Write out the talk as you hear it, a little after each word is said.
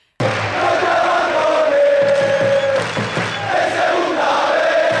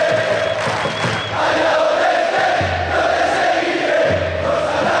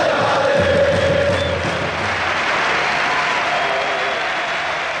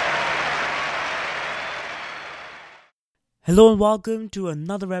Hello and welcome to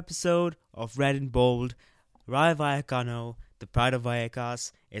another episode of Red and Bold. Rayo Vallecano, the pride of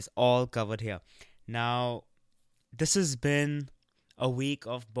Vallecas, is all covered here. Now, this has been a week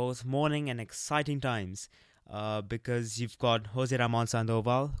of both mourning and exciting times because you've got Jose Ramon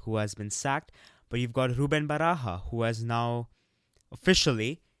Sandoval, who has been sacked, but you've got Ruben Baraja, who has now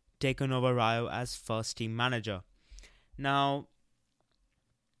officially taken over Rayo as first team manager. Now,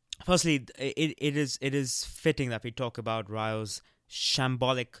 firstly, it is fitting that we talk about Rayo's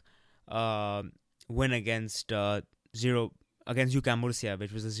shambolic uh, win zero against UCAM Murcia,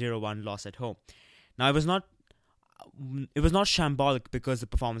 which was a 0-1 loss at home. Now it was not shambolic because the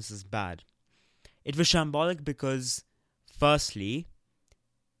performance is bad. It was shambolic because, firstly,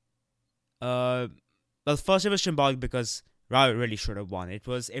 uh, first it was shambolic because Rayo really should have won. It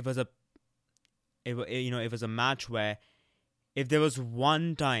was a match where if there was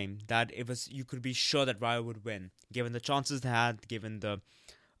one time that you could be sure that Rayo would win, given the chances they had, given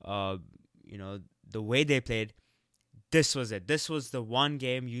uh, the way they played, this was it. This was the one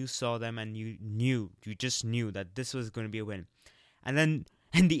game you saw them and you just knew that this was going to be a win. And then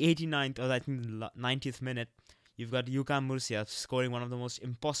in the 89th or I think the 90th minute, you've got UCAM Murcia scoring one of the most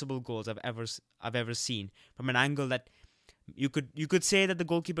impossible goals I've ever seen from an angle that you could say that the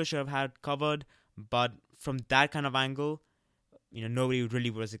goalkeeper should have had covered, but from that kind of angle, nobody really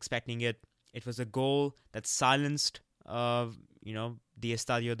was expecting it. It was a goal that silenced, the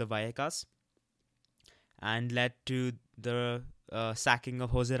Estadio de Vallecas and led to the sacking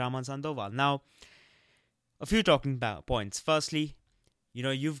of Jose Ramon Sandoval. Now, a few talking points. Firstly,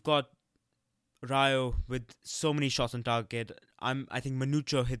 you've got Rayo with so many shots on target. I think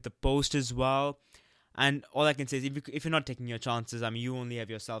Manucho hit the post as well. And all I can say is if you're not taking your chances, you only have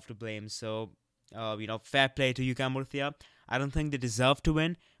yourself to blame. So, fair play to UCAM Murcia. I don't think they deserve to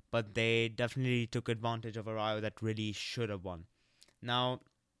win, but they definitely took advantage of a Rayo that really should have won. Now,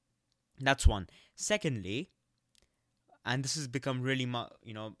 that's one. Secondly, and this has become really, a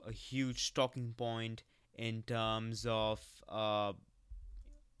huge talking point in terms of,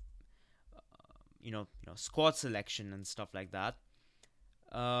 squad selection and stuff like that.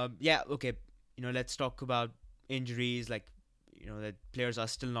 Yeah, okay. Let's talk about injuries. Like, that players are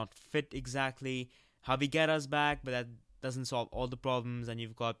still not fit exactly. Javi Guerra's back, but that doesn't solve all the problems. And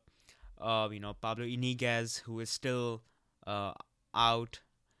you've got, Pablo Iniguez, who is still out.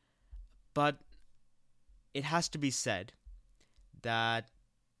 But it has to be said that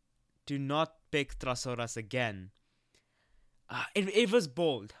to not pick Trasoras again, it was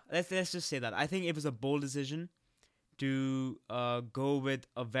bold. Let's just say that. I think it was a bold decision to go with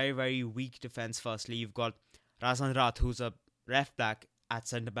a very, very weak defense. Firstly, you've got Razan Rath, who's a left back at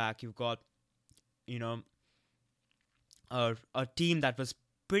centre back. You've got, you know, a team that was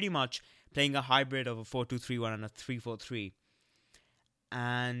pretty much playing a hybrid of a 4-2-3-1 and a 3-4-3.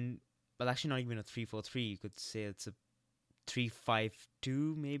 And, well, actually, not even a 3-4-3. You could say it's a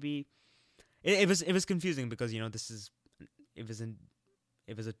 3-5-2, maybe. It was confusing because, it was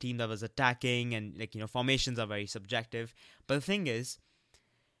a team that was attacking, and formations are very subjective. But the thing is,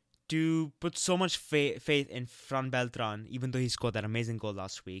 to put so much faith in Fran Beltran, even though he scored that amazing goal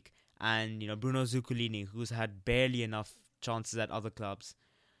last week, and Bruno Zuccolini, who's had barely enough chances at other clubs,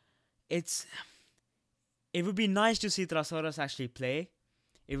 it would be nice to see Trasoras actually play.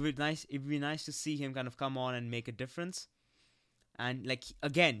 It would be nice to see him kind of come on and make a difference. And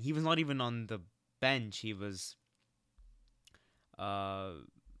again, he was not even on the bench. He was he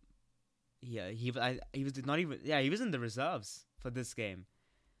was not even, he was in the reserves for this game.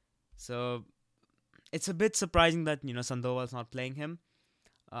 So it's a bit surprising that Sandoval's not playing him.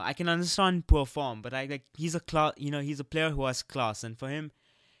 I can understand poor form, but he's he's a player who has class, and for him,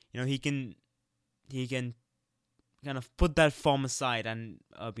 he can kind of put that form aside and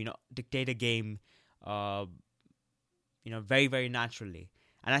dictate a game, very, very naturally.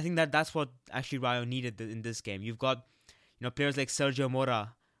 And I think that's what actually Rayo needed in this game. You've got players like Sergio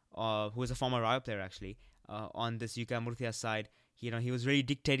Mora, who is a former Rayo player actually, on this UCAM Murcia side. He was really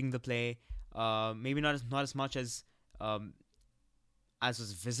dictating the play. Maybe not as much as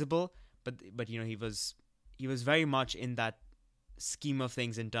was visible, but he was very much in that scheme of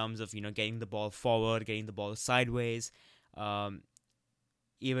things in terms of getting the ball forward, getting the ball sideways.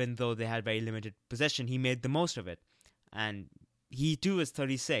 Even though they had very limited possession, he made the most of it, and he too is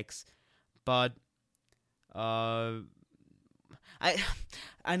 36. But I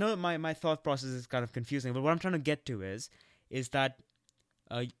know my thought process is kind of confusing, but what I'm trying to get to is that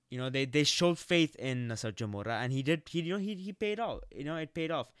they showed faith in Sergio Mora, and he paid off. It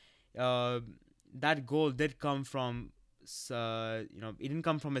paid off. That goal did come from it didn't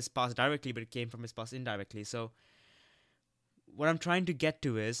come from his pass directly, but it came from his pass indirectly. So what I'm trying to get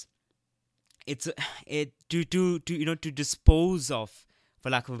to is it's it to dispose of, for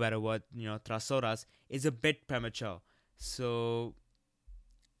lack of a better word, Trasoras is a bit premature. So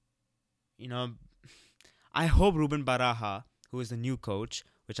you know I hope Ruben Baraja, who is the new coach,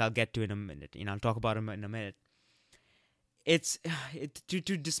 which I'll get to in a minute, I'll talk about him in a minute.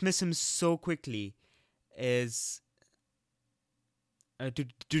 To dismiss him so quickly is to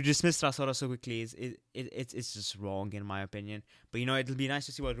dismiss Trasora so quickly it's just wrong in my opinion. But it'll be nice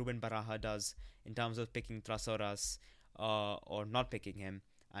to see what Ruben Baraja does in terms of picking Trasoras or not picking him,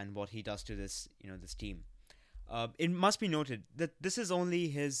 and what he does to this team. It must be noted that this is only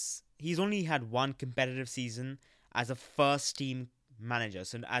he's only had one competitive season as a first team manager.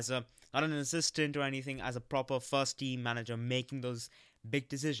 So as a not an assistant or anything, as a proper first team manager making those big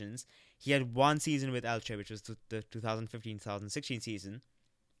decisions. He had one season with Elche, which was the 2015-2016 season.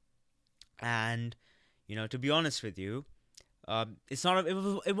 And to be honest with you,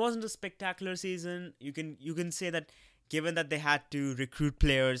 it wasn't a spectacular season. You can say that, given that they had to recruit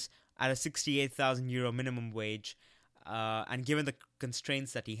players at a 68,000 euro minimum wage, and given the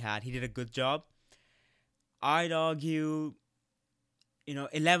constraints that he had, he did a good job. I'd argue,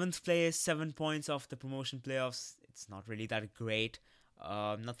 11th place, 7 points off the promotion playoffs. It's not really that great.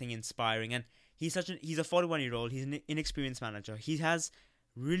 Nothing inspiring, and he's a 41-year-old. He's an inexperienced manager. He has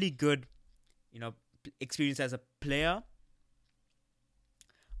really good, experience as a player.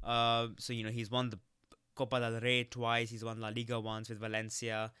 So he's won the Copa del Rey twice. He's won La Liga once with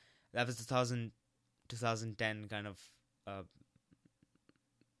Valencia. That was 2010 kind of.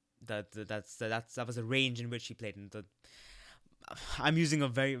 That was a range in which he played in the. I'm using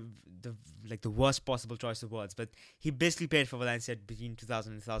the worst possible choice of words, but he basically played for Valencia between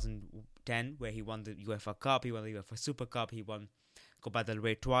 2000 and 2010, where he won the UEFA Cup, he won the UEFA Super Cup, he won Copa del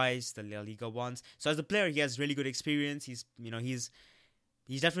Rey twice, the La Liga once. So as a player, he has really good experience. He's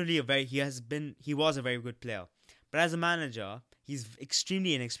definitely he was a very good player. But as a manager, he's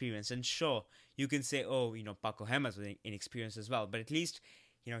extremely inexperienced. And sure, you can say, Paco Gemas was inexperienced as well, but at least,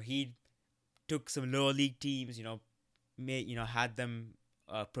 he took some lower league teams, had them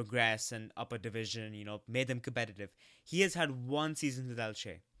progress and upper division, made them competitive. He has had one season with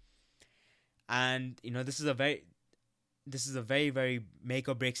Elche, and this is a very, very make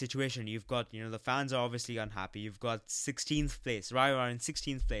or break situation. You've got the fans are obviously unhappy. You've got 16th place. Rayo are in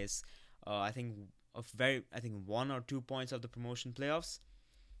 16th place. I think 1 or 2 points of the promotion playoffs.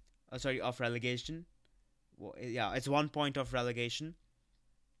 Of relegation. Well, yeah, it's 1 point of relegation.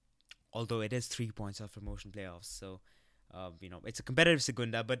 Although it is 3 points of promotion playoffs, so. It's a competitive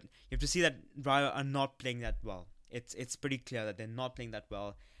Segunda, but you have to see that Rayo are not playing that well. It's pretty clear that they're not playing that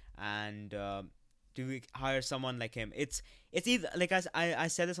well, and to hire someone like him, it's either, like I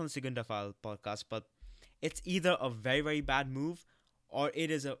said this on the Segunda File podcast, but it's either a very, very bad move, or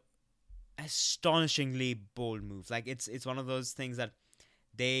it is a astonishingly bold move. Like it's one of those things that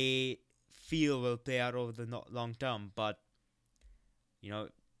they feel will play out over the long term, but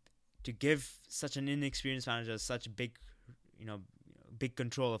to give such an inexperienced manager such big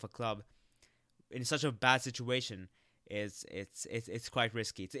control of a club in such a bad situation it's quite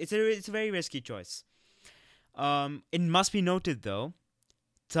risky. It's a very risky choice. It must be noted though,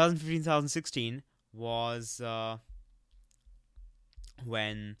 2015-2016 was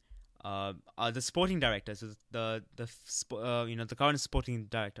when the sporting director, so the current sporting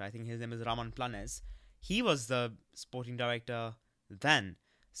director, I think his name is Ramon Planes, he was the sporting director then.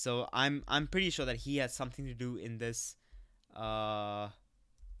 So I'm pretty sure that he has something to do in this, in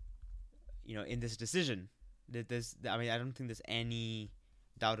this decision. I don't think there's any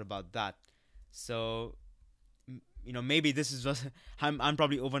doubt about that. So, maybe this is just I'm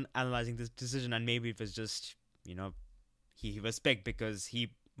probably over analyzing this decision, and maybe it was just he was picked because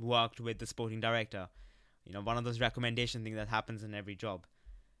he worked with the sporting director. One of those recommendation things that happens in every job.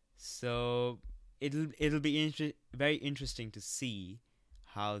 So it'll be very interesting to see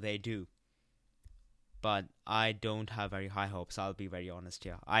how they do. But I don't have very high hopes. I'll be very honest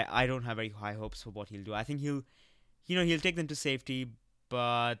here. I don't have very high hopes for what he'll do. I think he'll take them to safety,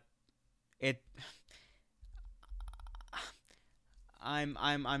 but I'm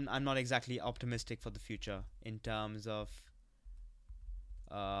not exactly optimistic for the future in terms of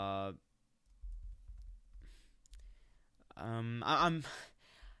I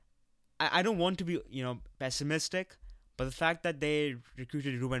don't want to be pessimistic, but the fact that they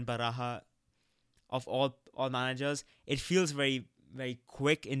recruited Ruben Baraja, of all managers, it feels very, very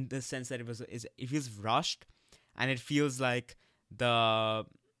quick in the sense that it feels rushed, and it feels like the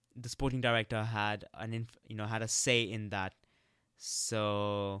sporting director had had a say in that.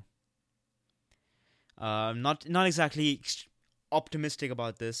 So not exactly optimistic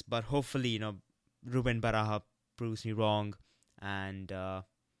about this, but hopefully, Ruben Baraja proves me wrong and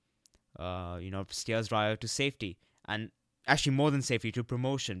steers Rayo to safety, and actually more than safety, to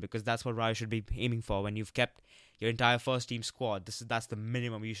promotion, because that's what Rayo should be aiming for. When you've kept your entire first team squad, that's the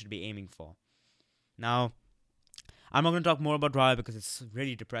minimum you should be aiming for. Now, I'm not going to talk more about Rayo because it's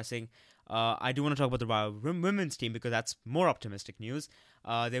really depressing. I do want to talk about the Rayo women's team because that's more optimistic news.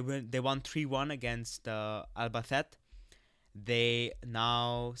 They won 3-1 against Albacete. They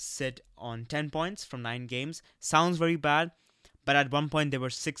now sit on 10 points from 9 games. Sounds very bad, but at one point they were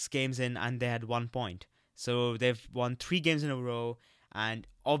 6 games in and they had 1 point. So they've won 3 games in a row, and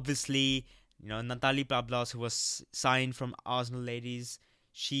obviously, Nathalie Pablos, who was signed from Arsenal ladies,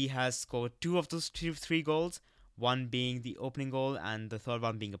 she has scored 2 of those 3 goals, one being the opening goal and the third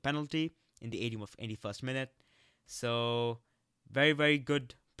one being a penalty in the 81st minute. So very, very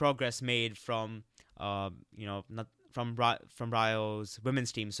good progress made from from Rayo's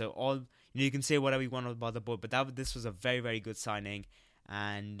women's team. So all you can say whatever you want about the board, but this was a very, very good signing.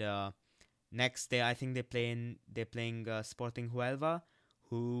 And next day, I think they're playing Sporting Huelva,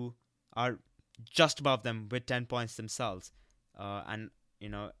 who are just above them with 10 points themselves. And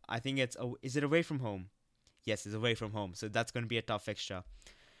I think is it away from home? Yes, it's away from home, so that's going to be a tough fixture.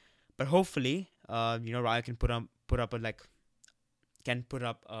 But hopefully, Rayo can put up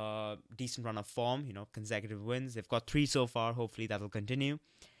a decent run of form, consecutive wins. They've got 3 so far. Hopefully that will continue.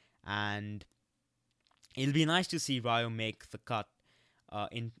 And it'll be nice to see Rayo make the cut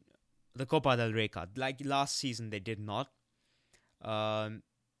in the Copa del Rey cut. Like last season, they did not.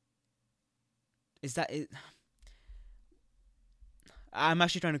 Is that it? I'm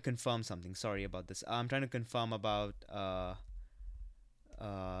actually trying to confirm something. Sorry about this. I'm trying to confirm about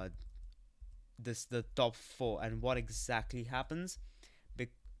the top 4 and what exactly happens.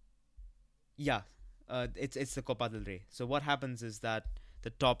 It's the Copa del Rey. So what happens is that the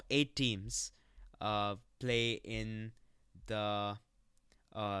top 8 teams play in the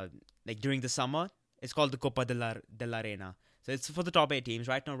during the summer. It's called the Copa de la Reina. So it's for the top 8 teams.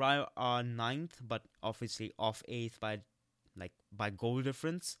 Right now, Rayo are 9th, but obviously off 8th by goal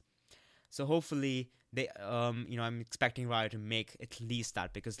difference. So hopefully I'm expecting Rayo to make at least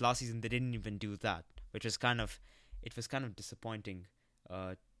that, because last season they didn't even do that, which was kind of disappointing,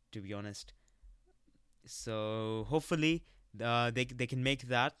 to be honest. So hopefully they can make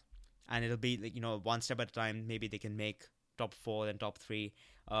that, and it'll be one step at a time. Maybe they can make top 4 then top 3.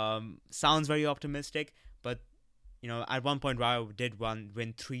 Sounds very optimistic, but at one point Rayo did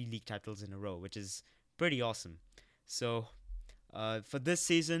win 3 league titles in a row, which is pretty awesome. So for this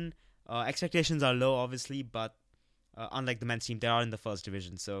season, expectations are low, obviously, but unlike the men's team, they are in the first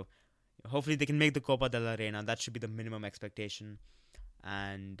division. So hopefully they can make the Copa de la Reina. That should be the minimum expectation.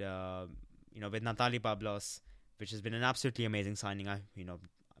 And with Nathalie Pablos, which has been an absolutely amazing signing,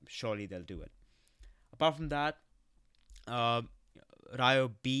 surely they'll do it. Apart from that,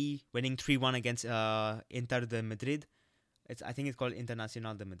 Rayo B winning 3-1 against Inter de Madrid. I think it's called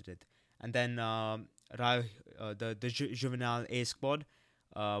Internacional de Madrid. And then Rayo, the Juvenile A squad,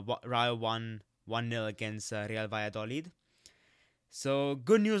 Rayo won 1-0 against Real Valladolid. So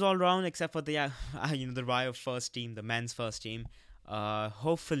good news all around, except for the Rayo first team, the men's first team.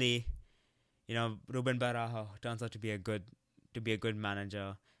 Hopefully, Ruben Baraja turns out to be a good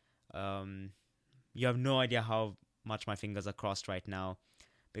manager. You have no idea how much my fingers are crossed right now,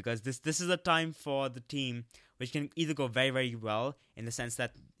 because this is a time for the team which can either go very, very well, in the sense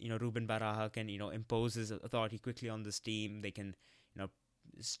that Ruben Baraja can impose his authority quickly on this team. They can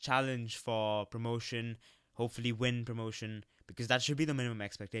challenge for promotion, hopefully win promotion, because that should be the minimum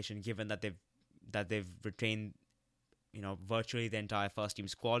expectation, given that they've retained virtually the entire first team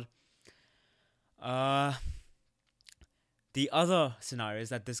squad. The other scenario is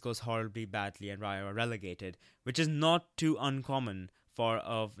that this goes horribly badly and Rayo are relegated, which is not too uncommon for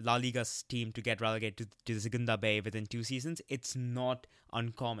a La Liga's team to get relegated to the Segunda B within 2 seasons. It's not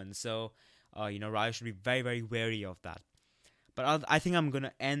uncommon. So, Rayo should be very, very wary of that. But I think I'm going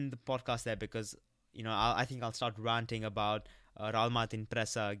to end the podcast there, because, I think I'll start ranting about Raul Martin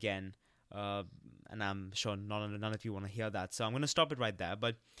Presa again. And I'm sure none of you want to hear that. So I'm going to stop it right there.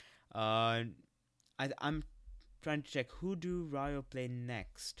 But I'm trying to check, who do Rayo play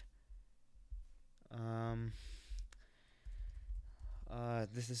next?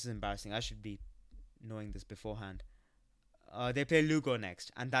 This is embarrassing. I should be knowing this beforehand. They play Lugo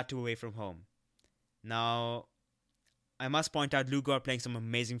next, and that too away from home. Now, I must point out, Lugo are playing some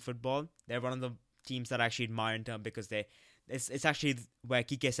amazing football. They're one of the teams that I actually admire in terms, because it's actually where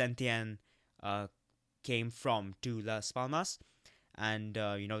Quique Setién came from to Las Palmas. And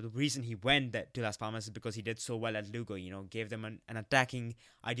the reason he went to Las Palmas is because he did so well at Lugo. Gave them an attacking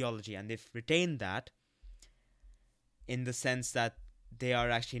ideology, and they've retained that in the sense that they are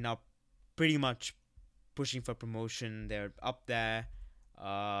actually now pretty much pushing for promotion. They're up there.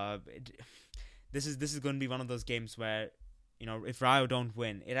 This is going to be one of those games where, if Rayo don't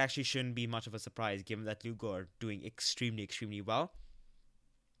win, it actually shouldn't be much of a surprise, given that Lugo are doing extremely, extremely well.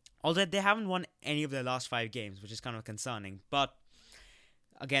 Although they haven't won any of their last 5 games, which is kind of concerning. But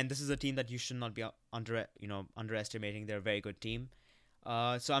again, this is a team that you should not be underestimating. They're a very good team.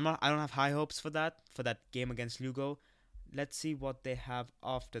 So I don't have high hopes for that game against Lugo. Let's see what they have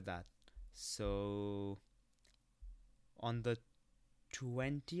after that. So on the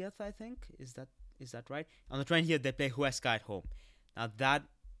 20th, I think, is that right? On the 20th, they play Huesca at home. Now that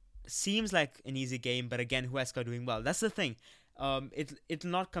seems like an easy game, but again, Huesca doing well. That's the thing. It'll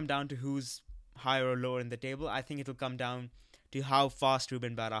not come down to who's higher or lower in the table. I think it'll come down to how fast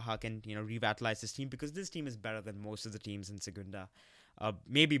Ruben Baraja can revitalize this team, because this team is better than most of the teams in Segunda.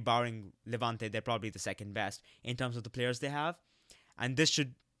 Maybe barring Levante, they're probably the second best in terms of the players they have, and this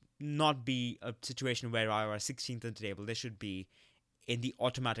should not be a situation where Rayo are 16th in the table. They should be in the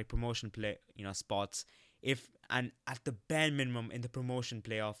automatic promotion spots, and at the bare minimum in the promotion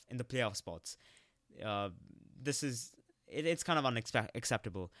playoff spots. It's kind of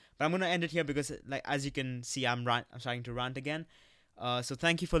unacceptable. But I'm going to end it here because, like, as you can see, I'm starting to rant again. So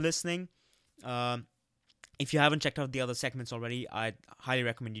thank you for listening. If you haven't checked out the other segments already, I'd highly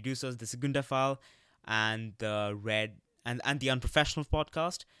recommend you do so. The Segunda File and the and the Unprofessional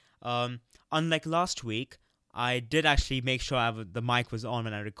podcast. Unlike last week, I did actually make sure the mic was on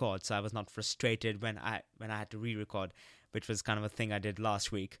when I record, so I was not frustrated when I had to re-record, which was kind of a thing I did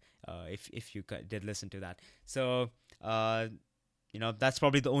last week. If you did listen to that, so that's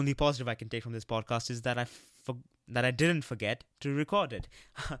probably the only positive I can take from this podcast, is that I didn't forget to record it.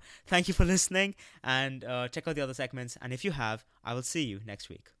 Thank you for listening, and check out the other segments. And if you have, I will see you next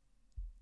week.